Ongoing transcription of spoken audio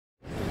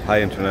Hi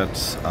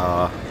Internet,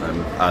 I'm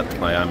at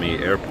Miami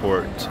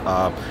Airport.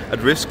 At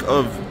risk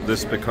of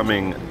this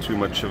becoming too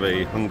much of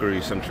a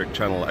Hungary-centric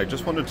channel, I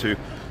just wanted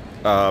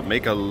to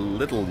make a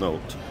little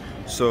note.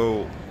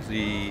 So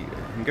the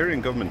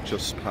Hungarian government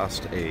just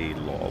passed a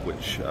law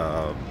which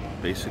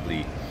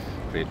basically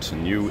creates a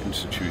new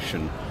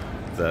institution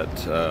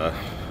that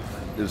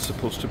is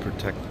supposed to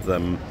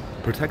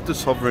protect the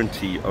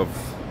sovereignty of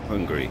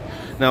Hungary.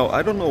 Now,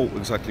 I don't know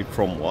exactly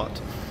from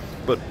what,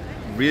 but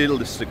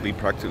realistically,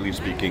 practically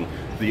speaking,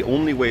 the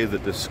only way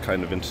that this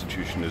kind of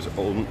institution is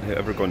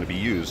ever going to be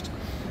used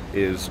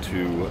is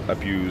to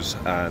abuse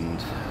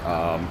and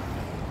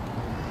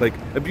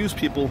abuse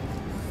people,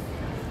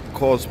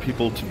 cause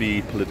people to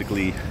be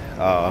politically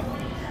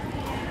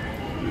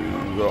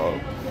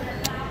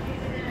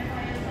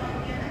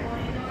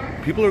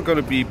people are going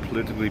to be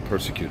politically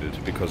persecuted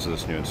because of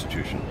this new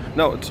institution.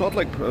 Now, it's not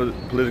like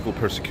political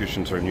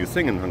persecutions are a new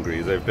thing in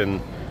Hungary. They've been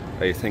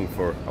a thing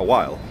for a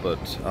while, but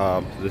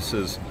this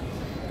is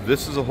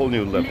a whole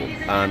new level.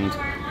 And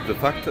the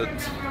fact that,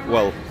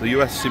 well, the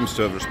US seems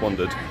to have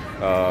responded,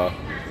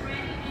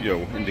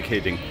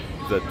 indicating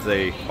that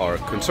they are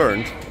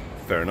concerned.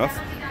 Fair enough.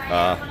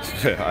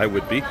 I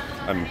would be.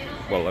 I'm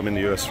in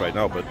the US right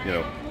now, but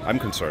I'm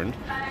concerned.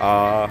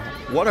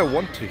 What I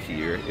want to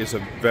hear is a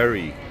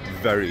very,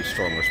 very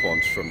strong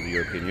response from the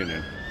European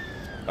Union.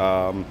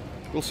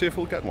 We'll see if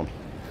we'll get one.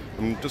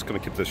 I'm just going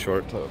to keep this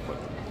short.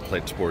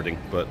 Flight's boarding,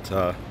 but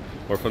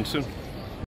more fun soon.